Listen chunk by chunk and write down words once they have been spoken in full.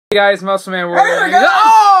Hey guys, Muscle Man. Hey guys!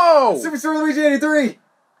 Oh! Superstar Luigi 83!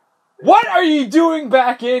 What are you doing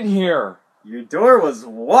back in here? Your door was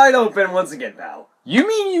wide open once again, pal. You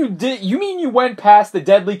mean you went past the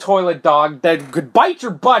deadly toilet dog that could bite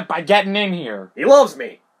your butt by getting in here? He loves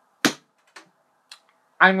me.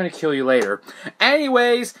 I'm gonna kill you later.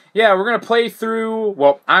 Anyways, yeah, we're gonna play through,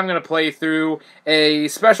 well, I'm gonna play through a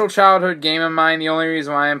special childhood game of mine. The only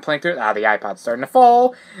reason why I'm playing through it, the iPod's starting to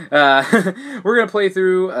fall. We're gonna play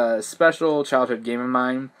through a special childhood game of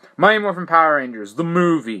mine, Mighty Morphin Power Rangers, the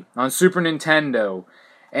movie, on Super Nintendo.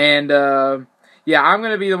 And, yeah, I'm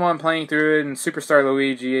gonna be the one playing through it, and Superstar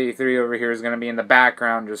Luigi 83 over here is gonna be in the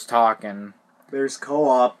background just talking. There's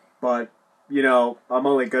co-op, but, you know, I'm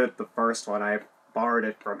only good at the first one. I borrowed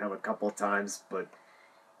it from him a couple times, but,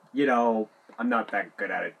 you know, I'm not that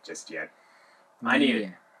good at it just yet. I need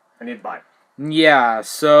it. I need to buy it. Yeah,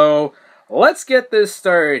 so let's get this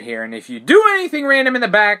started here, and if you do anything random in the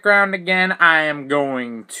background again, I am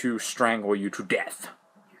going to strangle you to death.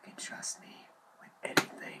 You can trust me with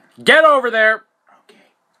anything. Get over there! Okay.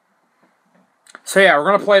 So yeah,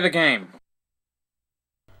 we're gonna play the game.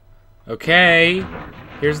 Okay,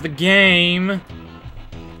 here's the game.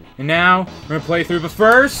 And now, we're gonna play through, but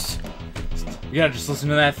first, you gotta just listen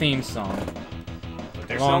to that theme song. But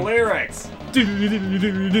there's no lyrics.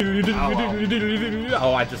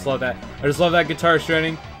 Oh, I just love that. I just love that guitar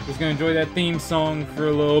shredding. Just gonna enjoy that theme song for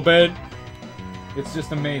a little bit. It's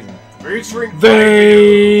just amazing.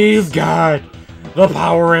 They've got the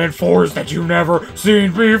power and force that you've never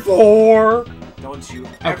seen before. Don't you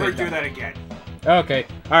ever do that again. Okay,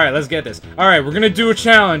 alright, let's get this. Alright, we're gonna do a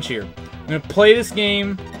challenge here. I'm gonna play this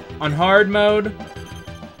game on hard mode,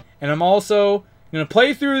 and I'm also gonna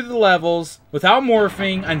play through the levels without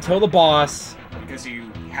morphing until the boss. Because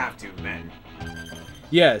you have to, man.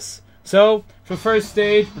 Yes. So, for the first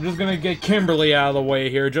stage, we're just gonna get Kimberly out of the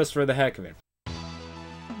way here, just for the heck of it.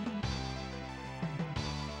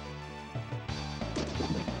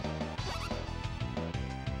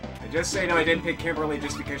 Just say no, I didn't pick Kimberly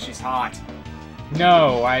just because she's hot.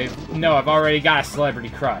 No, I've already got a celebrity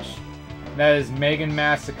crush. That is Megan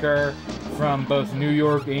Massacre from both New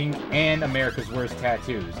York Inc. and America's Worst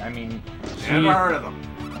Tattoos. I mean, Never heard of them.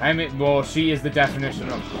 I mean, well, she is the definition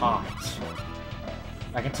of hot.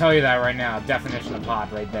 I can tell you that right now. Definition of hot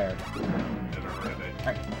right there. Never heard of it.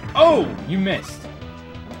 Right. Oh! You missed.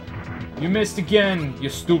 You missed again, you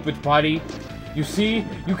stupid putty. You see?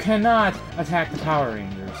 You cannot attack the Power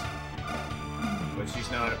Rangers. But she's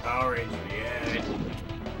not a Power Ranger yet.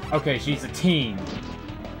 Okay, she's a teen.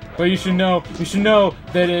 But you should know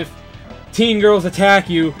that if teen girls attack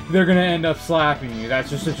you, they're gonna end up slapping you. That's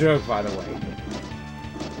just a joke, by the way.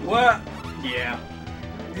 What? Yeah.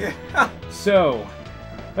 Yeah. So,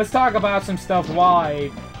 let's talk about some stuff while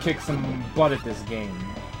I kick some butt at this game.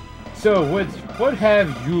 So, what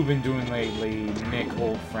have you been doing lately, Nick,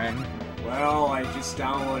 old friend? Well, I just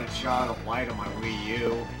downloaded Child of Light on my Wii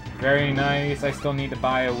U. Very nice. I still need to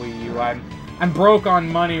buy a Wii U. I'm broke on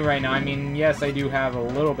money right now. I mean, yes, I do have a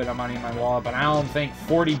little bit of money in my wallet, but I don't think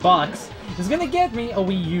 40 bucks is gonna get me a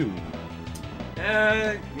Wii U.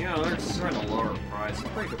 You know, they're starting to lower the price. It's a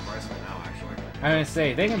pretty good price right now, actually. I'm gonna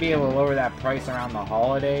say, they can be able to lower that price around the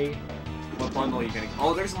holiday. What bundle are you getting?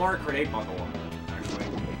 Oh, there's a Mario Kart 8 bundle, actually.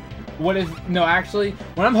 No, actually,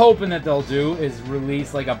 what I'm hoping that they'll do is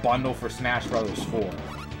release, like, a bundle for Smash Bros. 4.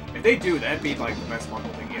 If they do, that'd be, like, the best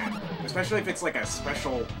bundle to get. Especially if it's, like, a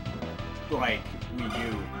special, like,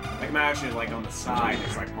 Wii U. Like, imagine, like, on the side,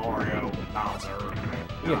 it's, like, Mario, Bowser,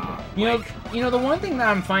 yeah. You know, the one thing that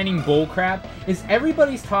I'm finding bullcrap is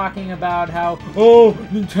everybody's talking about how, oh,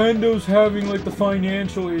 Nintendo's having, like, the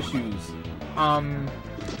financial issues.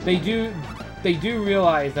 They do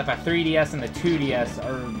realize that the 3DS and the 2DS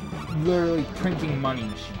are literally printing money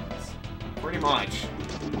machines. Pretty much.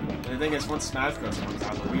 And the thing is, once Smash Bros. Comes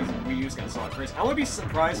out, the Wii U's gonna sell like crazy. I would be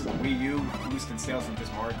surprised if the Wii U boosts in sales from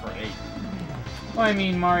just Mario Kart 8. Well, I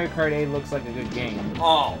mean, Mario Kart 8 looks like a good game.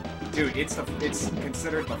 Oh, dude, it's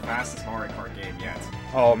considered the fastest Mario Kart game yet.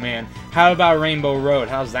 Oh man, how about Rainbow Road?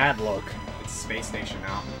 How's that look? It's a space station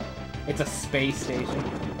now. It's a space station.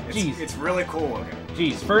 Jeez, it's really cool looking.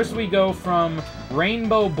 Jeez, first we go from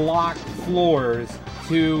rainbow block floors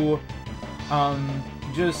to,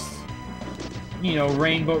 just, you know,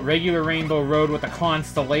 regular Rainbow Road with the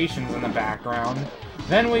constellations in the background.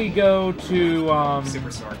 Then we go to,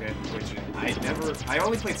 Super Circuit, which I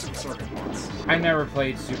only played Super Circuit once. I never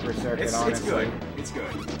played Super Circuit, honestly. It's good.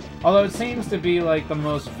 It's good. Although it seems to be, like, the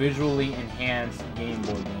most visually enhanced Game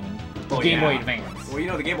Boy game. Well, Game Boy Advance. Well, you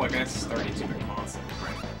know, the Game Boy Advance is 32-bit console,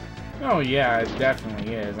 right? Oh, yeah, it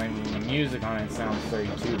definitely is. I mean, the music on it sounds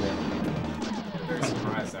 32-bit. very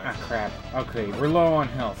surprised Ah, actually. crap. Okay, we're low on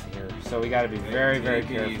health here, so we gotta be very, very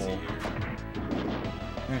careful.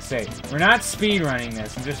 I'm gonna say, we're not speedrunning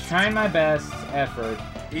this. I'm just trying my best effort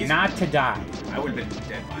not to die. I would have been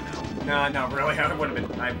dead by now. No, really, I wouldn't have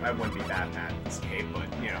been. I wouldn't be that bad at this game, but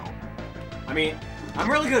you know, I mean, I'm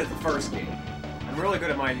really good at the first game. I'm really good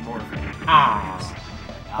at Mighty Morphin. Ah.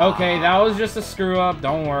 Okay, that was just a screw up.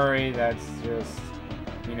 Don't worry. That's just,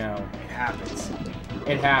 you know, It happens.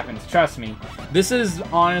 it happens. Trust me. This is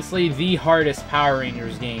honestly the hardest Power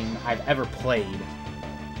Rangers game I've ever played.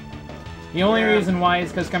 The only reason why is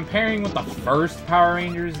because comparing with the first Power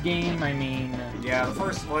Rangers game, I mean... Yeah, the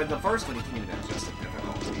first one you can't even adjust the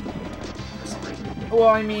difficulty for some reason. Well,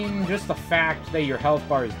 I mean, just the fact that your health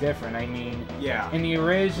bar is different. I mean, Yeah. in the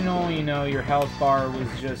original, you know, your health bar was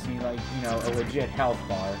just, like, you know, a legit health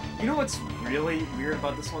bar. You know what's really weird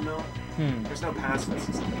about this one, though? There's no pacifist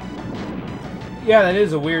system. Yeah, that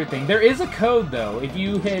is a weird thing. There is a code, though. If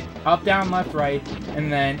you hit up, down, left, right, and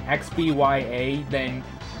then X, B, Y, A, then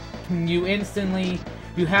you instantly...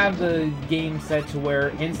 You have the game set to where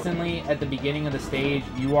instantly, at the beginning of the stage,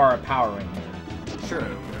 you are a Power Ranger. Sure,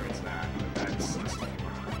 there is that, but that's just, you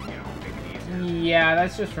know, make it easier. Yeah,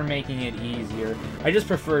 that's just for making it easier. I just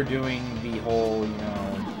prefer doing the whole, you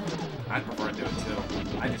know... I'd prefer to do it,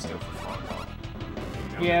 too. I just do it for fun, though.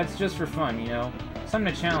 You know? Yeah, it's just for fun, you know?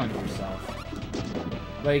 Something to challenge yourself.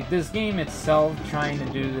 Like, this game itself, trying to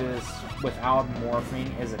do this without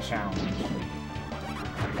morphing is a challenge.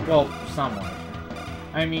 Well, somewhat.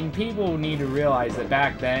 I mean, people need to realize that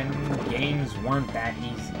back then, games weren't that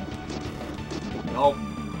easy. Nope,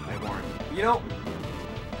 they weren't. You know,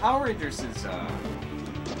 Power Rangers is a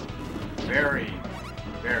very,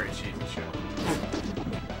 very cheesy show.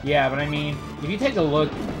 Yeah, but I mean, if you take a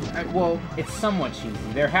look, well, it's somewhat cheesy.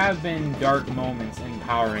 There have been dark moments in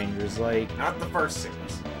Power Rangers, like... Not the first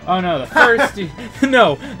series. Oh no, the first...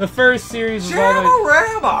 no, the first series was all the...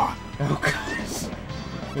 Jamorama! Oh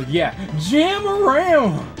gosh. Yeah,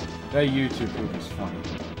 Jamorama! That YouTube poop is funny.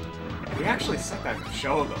 We actually said that in the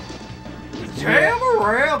show, though.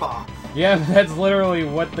 Jamorama! Yeah, that's literally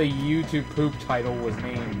what the YouTube poop title was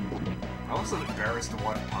named. I wasn't embarrassed to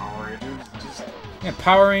watch Power Rangers. Just Yeah,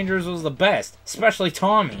 Power Rangers was the best, especially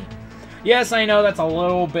Tommy. Yes, I know that's a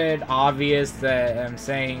little bit obvious that I'm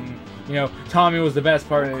saying, you know, Tommy was the best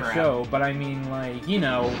part of the show, but I mean, like, you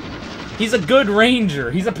know, he's a good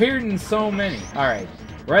ranger. He's appeared in so many. Alright,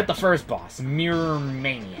 we're at the first boss, Mirror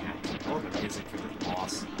Maniac. I love the music for this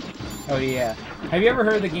boss. Oh yeah. Have you ever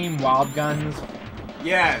heard the game Wild Guns?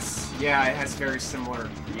 Yes! Yeah, it has very similar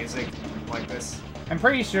music like this. I'm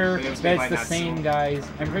pretty sure But it was that made it's the by same Natsume. guys.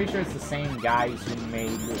 I'm pretty sure it's the same guys who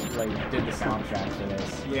made, like, did the soundtrack for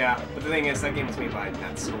this. Yeah, but the thing is, that game was made by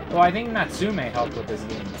Natsume. Well, I think Natsume helped with this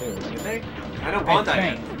game too. Did they? I know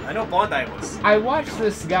Bandai think. did. I know Bandai was. I watched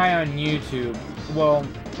this guy on YouTube. Well,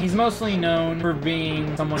 he's mostly known for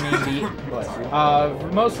being someone named the...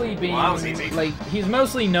 mostly being... Well, that was easy. Like, he's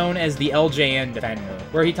mostly known as the LJN Defender,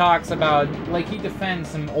 where he talks about... Like, he defends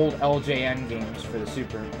some old LJN games for the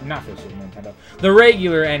Super... Not for the Super Nintendo. The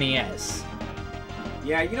regular NES.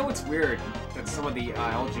 Yeah, you know what's weird? That some of the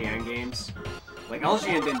LGN games... Like,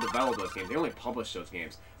 LGN didn't develop those games. They only published those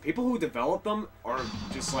games. People who develop them are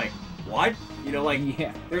just like, what? You know, like,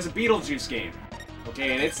 Yeah. there's a Beetlejuice game.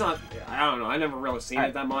 Okay, and it's not... I don't know. I never really seen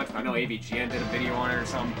it that much. I know AVGN did a video on it or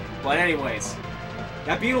something. But anyways,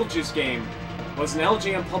 that Beetlejuice game was an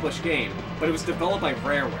LGN published game, but it was developed by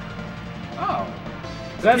Rareware. Oh.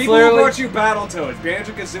 That's People who literally... brought you Battletoads,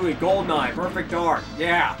 Banjo-Kazooie, GoldenEye, Perfect Dark.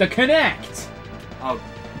 Yeah. The Connect! Oh,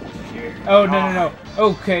 dear Oh, no, God. no, no.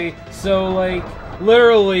 Okay, so, like,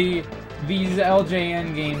 literally, these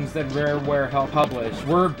LJN games that Rareware helped publish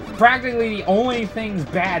were practically the only things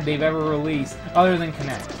bad they've ever released, other than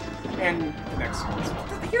Connect. And next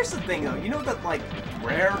one. Here's the thing, though. You know that, like,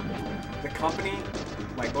 Rare, the company,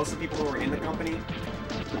 like, most of the people who were in the company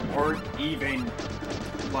weren't even,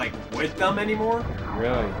 like, with them anymore?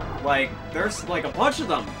 Really? Like, there's, like, a bunch of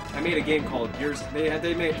them. I made a game called Gears...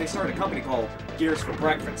 They started a company called Gears for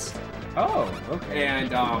Breakfast. Oh, okay.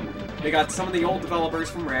 And, they got some of the old developers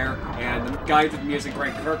from Rare, and the guy who did the music,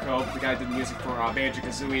 Greg Kirkhope, the guy who did the music for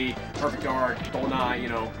Banjo-Kazooie, Perfect Dark, GoldenEye, you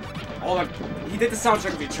know, all that. He did the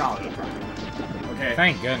soundtrack of your childhood. Okay?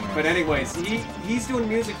 Thank goodness. But anyways, he's doing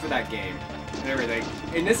music for that game and everything.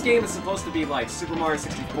 And this game is supposed to be like Super Mario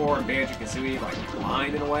 64 and Banjo-Kazooie, like,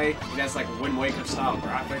 combined in a way. It has, like, Wind Waker-style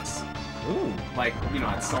graphics. Ooh. Like, you know,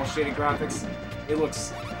 it's cel-shaded graphics. It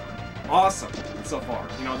looks awesome so far.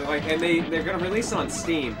 You know, they're gonna release it on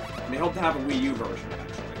Steam, and they hope to have a Wii U version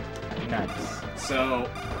eventually. Nice. So,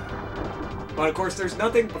 but of course, there's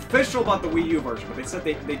nothing official about the Wii U version. But they said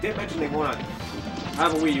they did mention they want to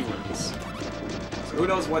have a Wii U release. So who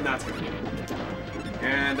knows when that's going to be.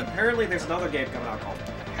 And apparently there's another game coming out called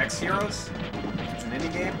Hex Heroes. It's an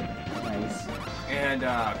indie game. Nice. And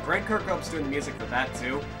Greg Kirkhope's doing the music for that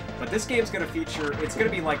too. But this game's going to feature, it's going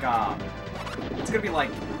to be like,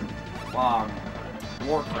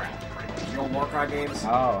 Warcraft. You know Warcraft games?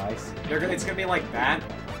 Oh, I see. It's going to be like that,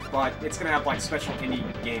 but it's going to have like special indie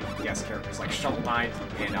game guest characters like Shovel Knight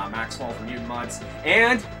and Maxwell from Mutant Mudds.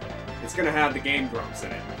 And it's going to have the Game Grumps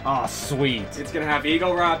in it. Oh, sweet. It's going to have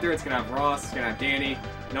Eagle Raptor, it's going to have Ross, it's going to have Danny.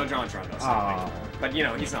 No JonTron though, Oh. but you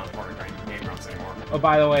know, he's not part of Game Grumps anymore. Oh,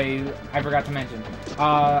 by the way, I forgot to mention.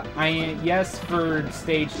 Yes, for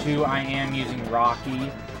stage 2, I am using Rocky.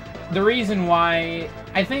 The reason why,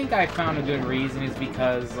 I think I found a good reason is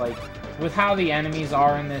because, like, with how the enemies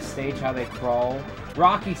are in this stage, how they crawl,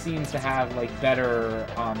 Rocky seems to have, like, better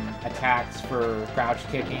attacks for crouch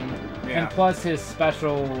kicking. Yeah. And plus his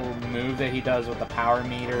special move that he does with the power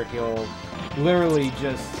meter, he'll literally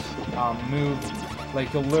just move, like,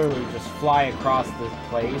 he'll literally just fly across the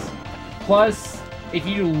place. Plus, if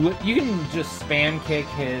you can just spam kick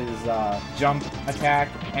his jump attack,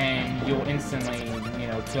 and you'll instantly, you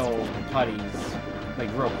know, kill putties, like,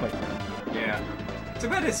 real quick. Yeah. Too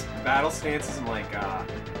bad his battle stance isn't like,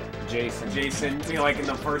 Jason, you know, like in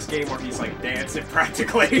the first game where he's like dancing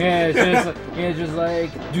practically. Yeah, it's just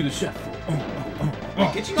like, do the shuffle.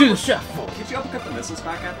 Do the shuffle. Could you uppercut the missiles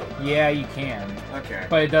back at them? Yeah, you can. Okay.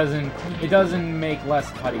 But it doesn't make less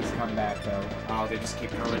putties come back though. Oh, they just keep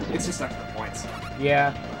coming. It's just extra points.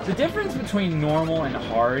 Yeah. The difference between normal and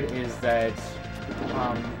hard is that,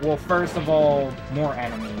 well, first of all, more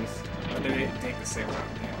enemies. But they didn't take the same amount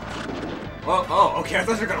of damage. Oh, okay, I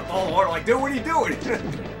thought you were gonna fall in water. Like, dude, what are you doing?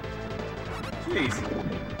 Jeez.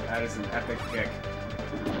 That is an epic kick.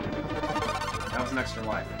 That was an extra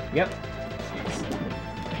life. Yep. Jeez.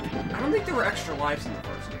 I don't think there were extra lives in the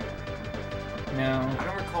first game. No. I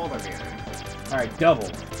don't recall there being any. Alright, double.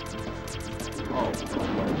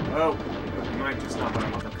 Oh. You might just not let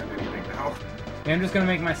him uppercut anything now. Yeah, I'm just gonna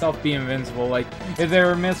make myself be invincible. Like, if there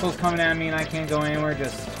are missiles coming at me and I can't go anywhere,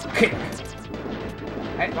 just kick.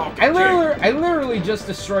 I literally just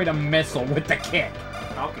destroyed a missile with the kick.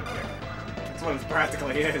 Falcon kick. That's what it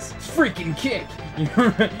practically is. Freaking kick!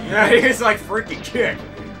 Yeah, it's like freaking kick.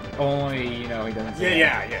 Only, you know, he doesn't say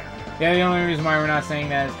Yeah. Yeah, the only reason why we're not saying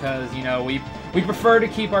that is because, you know, we prefer to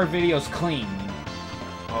keep our videos clean.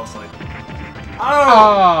 Oh, it's like...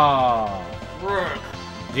 Oh! Rook.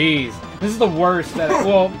 Jeez. This is the worst that...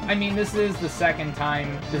 Well, I mean, this is the second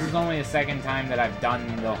time... This is only the second time that I've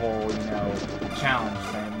done the whole, you know, challenge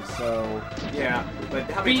thing, so... Yeah, but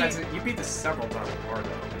how many times... You beat this several times before,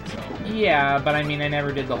 though, so... Yeah, but I mean, I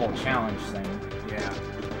never did the whole challenge thing. Yeah.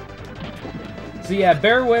 So yeah,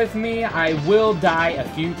 bear with me. I will die a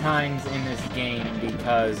few times in this game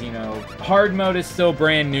because, you know, hard mode is still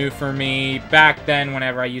brand new for me. Back then,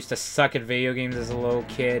 whenever I used to suck at video games as a little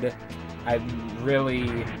kid, I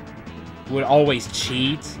really would always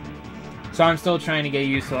cheat. So I'm still trying to get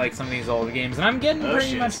used to, like, some of these older games, and I'm getting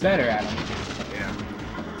pretty much better at them. Yeah.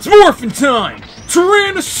 It's morphin' time!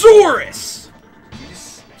 Tyrannosaurus! Did you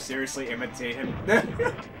just seriously imitate him?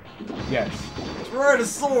 Yes.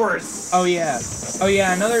 Tyrannosaurus! Oh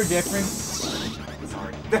yeah, another difference...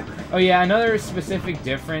 Sorry. Oh yeah, another specific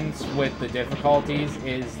difference with the difficulties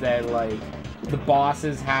is that, like, the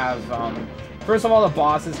bosses have, first of all, the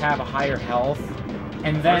bosses have a higher health,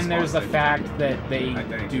 and then there's the fact that they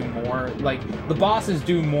do more, like, the bosses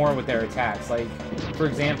do more with their attacks. Like, for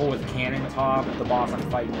example, with Cannon Top, the boss I'm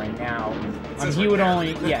fighting right now, he would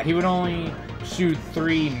only shoot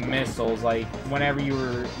 3 missiles. Like, whenever you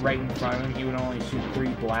were right in front of him, he would only shoot 3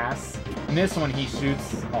 blasts. In this one, he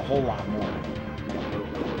shoots a whole lot more.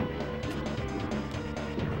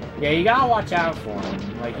 Yeah, you gotta watch out for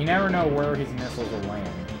him. Like, you never know where his missiles will land.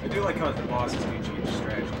 I do like how the bosses do change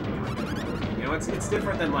strategy. You know, it's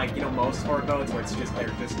different than, like, you know, most hard modes where it's just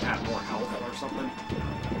they're just have more health or something.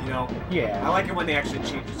 You know? Yeah. I like it when they actually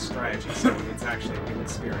change the strategy, so it's actually a new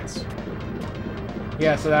experience.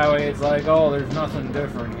 Yeah, so that way it's like, oh, there's nothing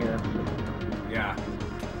different here. Yeah.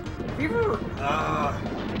 Have you ever,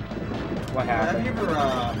 What happened? Have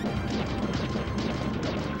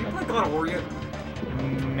you played God of War yet?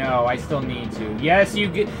 No, I still need to. Yes,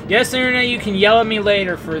 yes, Internet, you can yell at me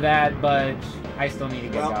later for that, but I still need to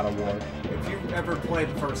get God of War. If you ever played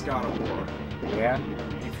the first God of War, yeah?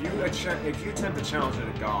 If you attempt to challenge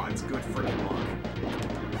it to God, it's good freaking luck.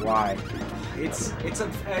 Why? It's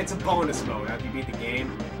a bonus mode after you beat the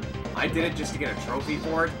game. I did it just to get a trophy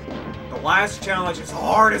for it. The last challenge is the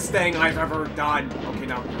hardest thing I've ever done. Okay,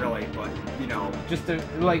 not really, but, you know. Just to,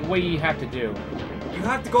 like, what do you have to do? you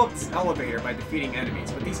have to go up this elevator by defeating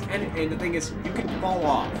enemies, but and the thing is, you can fall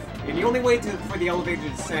off. And the only way for the elevator to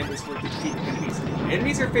descend is for it to defeat enemies. The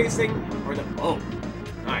enemies you're facing are the... Oh,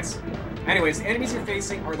 nice. Anyways, the enemies you're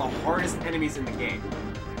facing are the hardest enemies in the game.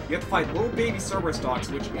 You have to fight little baby Cerberus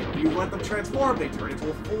dogs, which if you let them transform, they turn into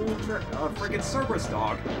a full friggin' Cerberus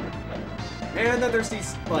dog. And then there's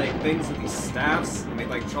these, like, things with these staffs, and they,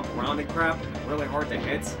 like, jump around and crap, and they're really hard to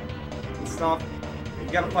hit and stuff. And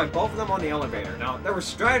you gotta fight both of them on the elevator. Now, there were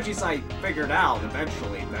strategies I figured out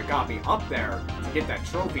eventually that got me up there to get that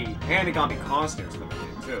trophy, and it got me costumes for the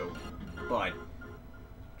game, too. But,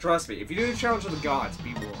 trust me, if you do the Challenge of the Gods,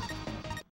 be warned.